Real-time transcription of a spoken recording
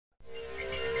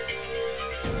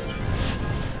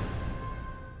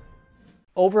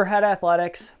Overhead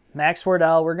Athletics, Max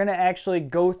Wardell. We're going to actually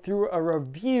go through a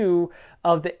review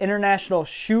of the International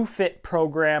Shoe Fit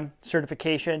Program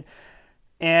certification.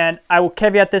 And I will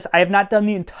caveat this, I have not done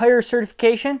the entire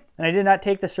certification, and I did not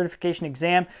take the certification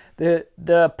exam.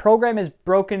 The program is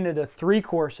broken into 3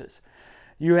 courses.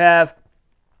 You have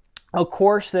a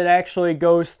course that actually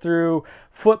goes through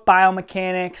foot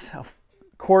biomechanics, a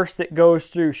course that goes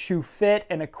through shoe fit,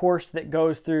 and a course that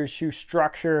goes through shoe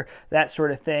structure, that sort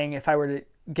of thing, if I were to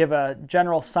give a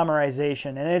general summarization.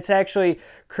 And it's actually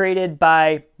created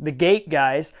by the Gait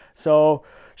guys. So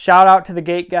shout out to the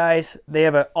Gait guys. They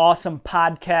have an awesome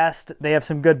podcast. They have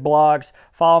some good blogs.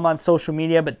 Follow them on social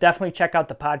media, but definitely check out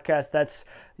the podcast. That's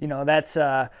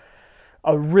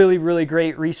a really, really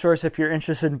great resource if you're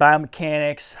interested in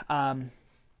biomechanics,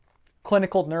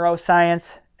 clinical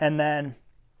neuroscience, and then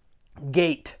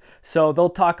Gait. So they'll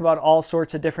talk about all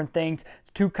sorts of different things.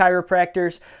 It's 2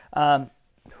 chiropractors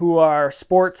who are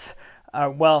sports.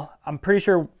 Well, I'm pretty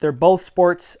sure they're both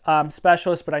sports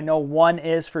specialists, but I know one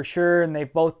is for sure, and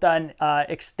they've both done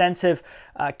extensive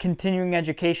continuing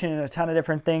education in a ton of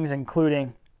different things,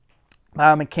 including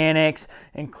biomechanics,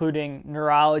 including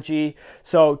neurology.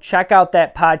 So check out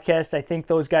that podcast. I think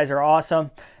those guys are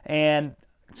awesome and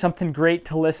something great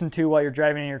to listen to while you're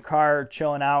driving in your car or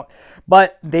chilling out.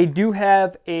 But they do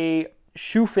have a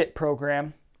Shoe Fit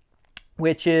program,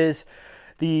 which is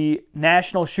the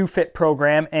National Shoe Fit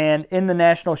program. And in the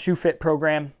National Shoe Fit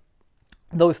program,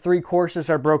 those 3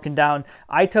 courses are broken down.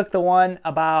 I took the one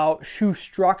about shoe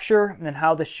structure and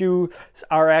how the shoes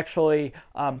are actually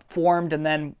formed, and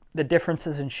then the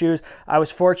differences in shoes. I was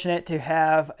fortunate to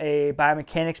have a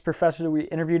biomechanics professor that we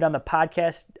interviewed on the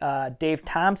podcast, Dave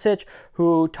Tomsich,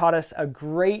 who taught us a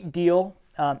great deal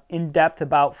in depth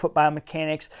about foot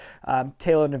biomechanics,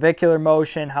 talonavicular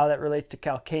motion, how that relates to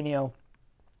calcaneo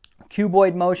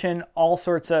cuboid motion, all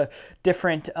sorts of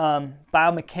different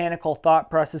biomechanical thought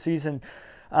processes, and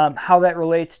how that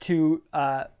relates to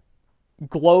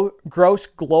gross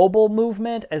global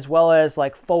movement as well as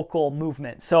like focal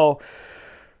movement. So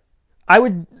I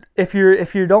would, if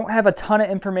you don't have a ton of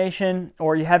information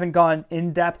or you haven't gone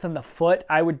in depth on the foot,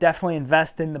 I would definitely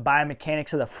invest in the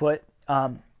biomechanics of the foot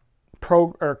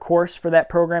course for that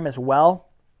program as well.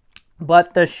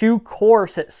 But the shoe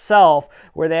course itself,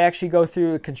 where they actually go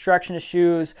through the construction of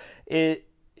shoes, it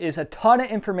is a ton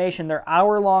of information. They're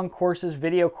hour-long courses,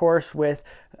 video course with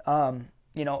a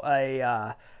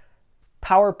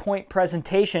PowerPoint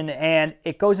presentation, and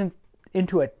it goes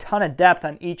into a ton of depth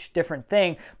on each different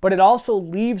thing, but it also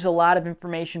leaves a lot of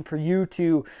information for you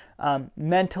to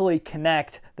mentally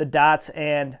connect the dots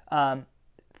and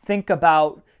think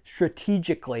about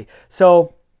strategically.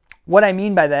 So what I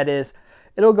mean by that is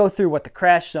it'll go through what the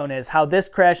crash zone is, how this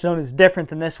crash zone is different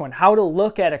than this one, how to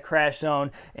look at a crash zone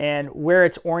and where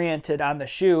it's oriented on the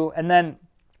shoe, and then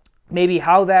maybe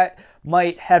how that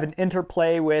might have an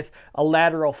interplay with a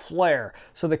lateral flare.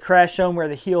 So the crash zone where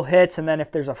the heel hits, and then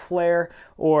if there's a flare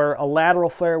or a lateral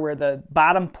flare where the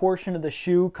bottom portion of the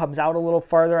shoe comes out a little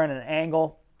farther on an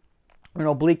angle, an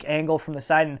oblique angle from the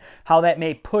side, and how that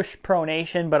may push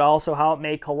pronation, but also how it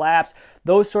may collapse.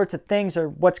 Those sorts of things are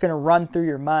what's going to run through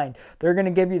your mind. They're going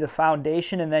to give you the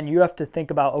foundation, and then you have to think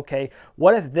about, okay,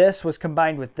 what if this was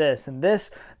combined with this? And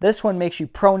this one makes you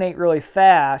pronate really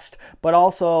fast, but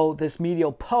also this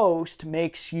medial post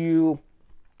makes you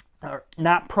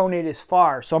not pronate as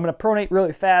far. So I'm going to pronate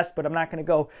really fast, but I'm not going to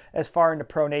go as far into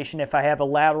pronation if I have a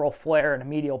lateral flare and a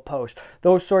medial post.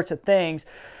 Those sorts of things.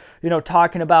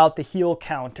 Talking about the heel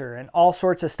counter and all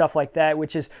sorts of stuff like that,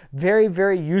 which is very,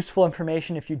 very useful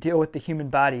information if you deal with the human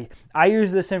body. I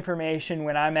use this information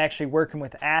when I'm actually working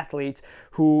with athletes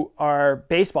who are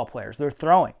baseball players. They're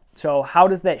throwing. So how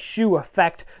does that shoe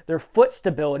affect their foot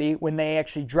stability when they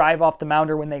actually drive off the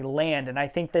mound or when they land? And I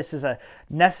think this is a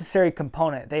necessary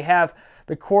component. They have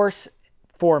the course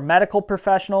for medical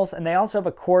professionals, and they also have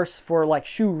a course for like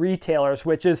shoe retailers,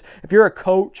 which is if you're a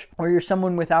coach or you're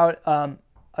someone without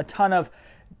a ton of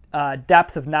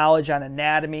depth of knowledge on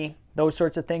anatomy, those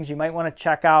sorts of things, you might want to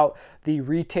check out the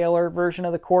retailer version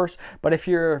of the course. But if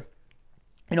you're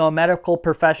a medical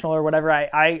professional or whatever,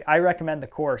 I recommend the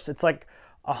course. It's like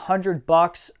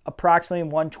 $100, approximately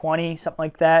 $120, something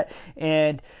like that.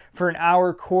 And for an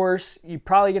hour course, you're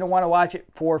probably going to want to watch it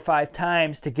 4 or 5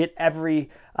 times to get every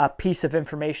piece of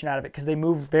information out of it, because they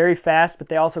move very fast, but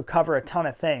they also cover a ton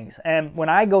of things. And when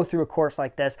I go through a course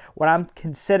like this, what I'm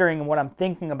considering and what I'm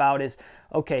thinking about is,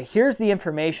 okay, here's the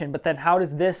information, but then how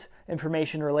does this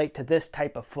information relate to this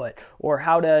type of foot? Or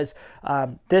how does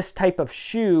this type of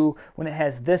shoe, when it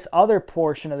has this other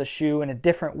portion of the shoe in a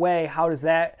different way, how does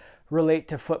that relate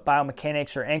to foot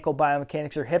biomechanics or ankle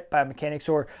biomechanics or hip biomechanics,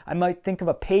 or I might think of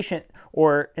a patient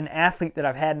or an athlete that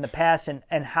I've had in the past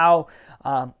and how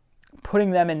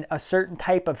putting them in a certain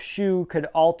type of shoe could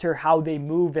alter how they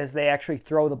move as they actually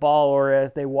throw the ball or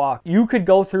as they walk. You could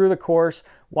go through the course,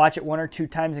 watch it 1 or 2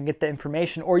 times and get the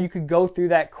information, or you could go through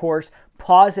that course,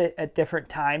 pause it at different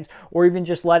times, or even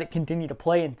just let it continue to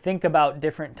play and think about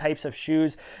different types of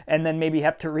shoes, and then maybe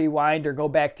have to rewind or go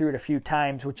back through it a few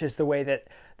times, which is the way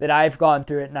that I've gone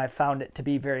through it, and I've found it to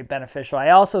be very beneficial. I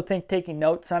also think taking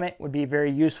notes on it would be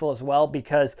very useful as well,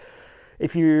 because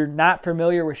if you're not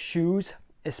familiar with shoes,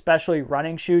 especially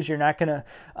running shoes, you're not going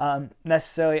to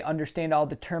necessarily understand all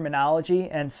the terminology,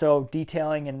 and so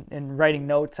detailing and writing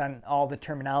notes on all the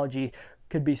terminology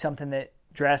could be something that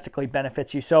drastically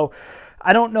benefits you. So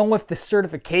I don't know if the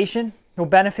certification will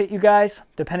benefit you guys,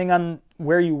 depending on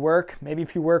where you work. Maybe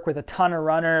if you work with a ton of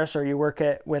runners or you work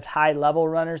with high level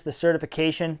runners, the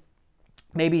certification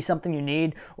may be something you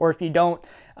need, or if you don't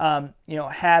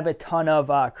have a ton of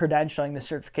credentialing, the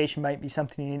certification might be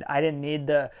something you need. I didn't need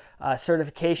the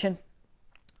certification,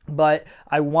 but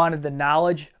I wanted the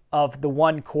knowledge of the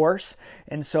one course,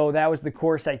 and so that was the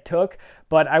course I took.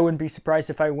 But I wouldn't be surprised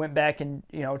if I went back and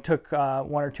took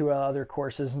 1 or 2 other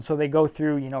courses, and so they go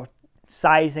through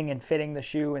sizing and fitting the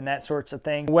shoe and that sorts of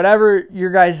thing. Whatever your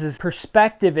guys'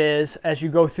 perspective is as you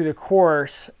go through the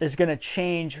course is going to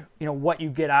change what you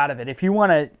get out of it. If you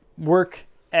want to work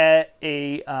at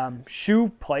a shoe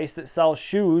place that sells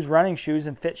shoes, running shoes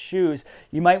and fit shoes,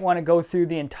 you might want to go through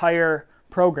the entire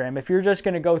program. If you're just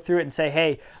going to go through it and say,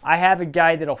 hey, I have a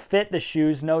guy that'll fit the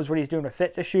shoes, knows what he's doing to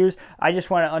fit the shoes, I just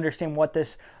want to understand what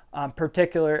this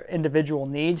particular individual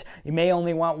needs, you may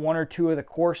only want 1 or 2 of the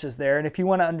courses there. And if you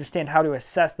want to understand how to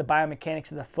assess the biomechanics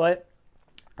of the foot,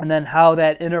 and then how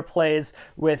that interplays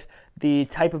with the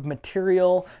type of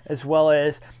material as well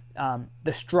as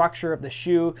the structure of the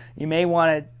shoe, you may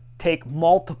want to take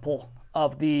multiple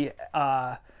of the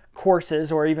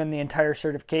courses or even the entire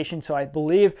certification. So I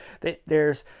believe that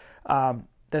there's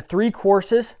the 3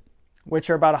 courses,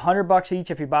 which are about $100 each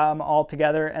if you buy them all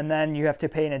together, and then you have to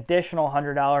pay an additional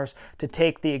 $100 to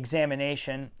take the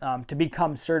examination to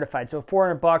become certified. So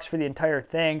 $400 for the entire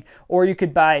thing, or you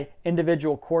could buy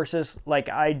individual courses like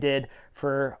I did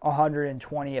for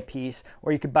 $120 a piece,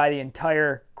 or you could buy the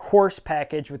entire course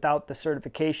package without the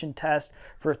certification test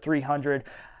for $300.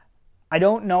 I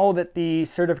don't know that the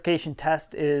certification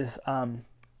test is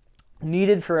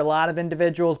needed for a lot of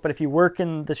individuals, but if you work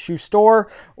in the shoe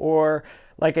store, or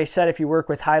like I said, if you work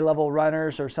with high-level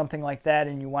runners or something like that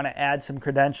and you want to add some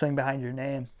credentialing behind your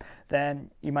name,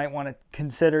 then you might want to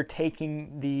consider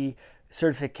taking the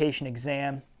certification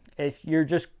exam. If your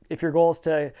goal is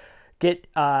to get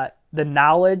the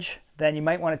knowledge, then you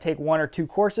might want to take 1 or 2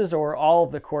 courses or all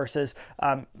of the courses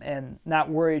and not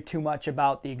worry too much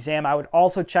about the exam. I would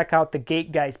also check out the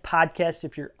Gait Guys podcast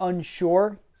if you're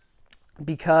unsure,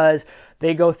 because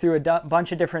they go through a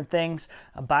bunch of different things,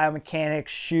 biomechanics,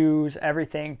 shoes,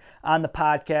 everything on the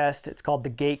podcast. It's called the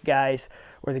Gait Guys,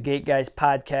 or the Gait Guys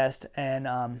podcast.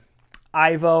 And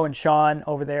Ivo and Sean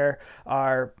over there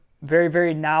are very,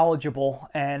 very knowledgeable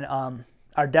and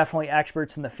are definitely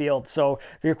experts in the field. So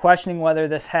if you're questioning whether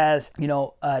this has,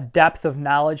 a depth of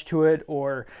knowledge to it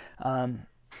or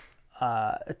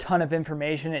a ton of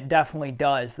information, it definitely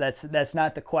does. That's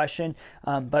not the question.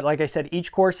 But like I said,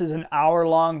 each course is an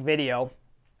hour-long video,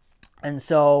 and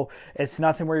so it's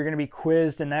nothing where you're going to be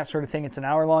quizzed and that sort of thing. It's an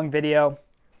hour-long video,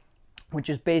 which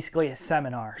is basically a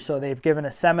seminar. So they've given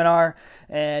a seminar,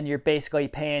 and you're basically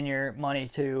paying your money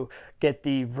to get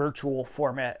the virtual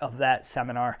format of that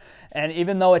seminar. And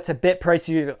even though it's a bit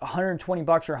pricey,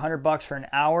 $120 or $100 for an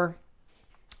hour,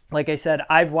 like I said,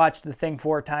 I've watched the thing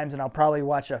 4 times, and I'll probably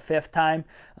watch it a 5th time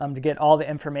to get all the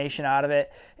information out of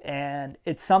it. And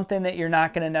it's something that you're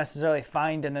not going to necessarily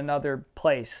find in another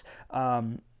place.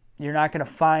 You're not going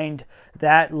to find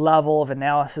that level of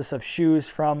analysis of shoes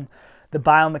from the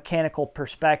biomechanical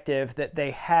perspective that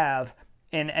they have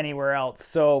in anywhere else.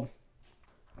 So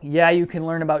yeah, you can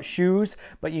learn about shoes,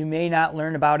 but you may not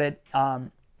learn about it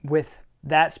with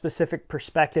that specific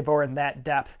perspective or in that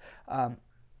depth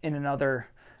in another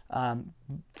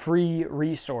free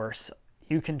resource.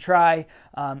 You can try,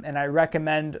 and I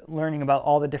recommend learning about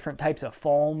all the different types of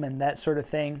foam and that sort of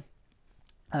thing,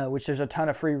 which there's a ton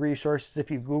of free resources if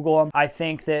you Google them. I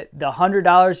think that the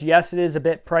 $100, yes, it is a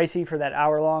bit pricey for that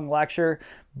hour-long lecture,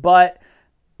 but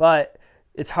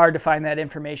it's hard to find that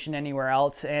information anywhere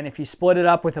else. And if you split it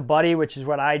up with a buddy, which is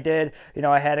what I did,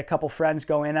 I had a couple friends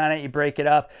go in on it, you break it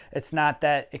up, it's not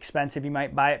that expensive. You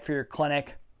might buy it for your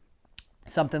clinic,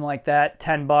 something like that,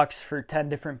 $10 for 10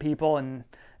 different people, and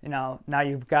now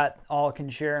you've got all can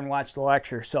share and watch the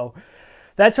lecture. So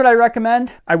that's what I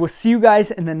recommend. I will see you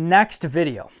guys in the next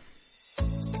video.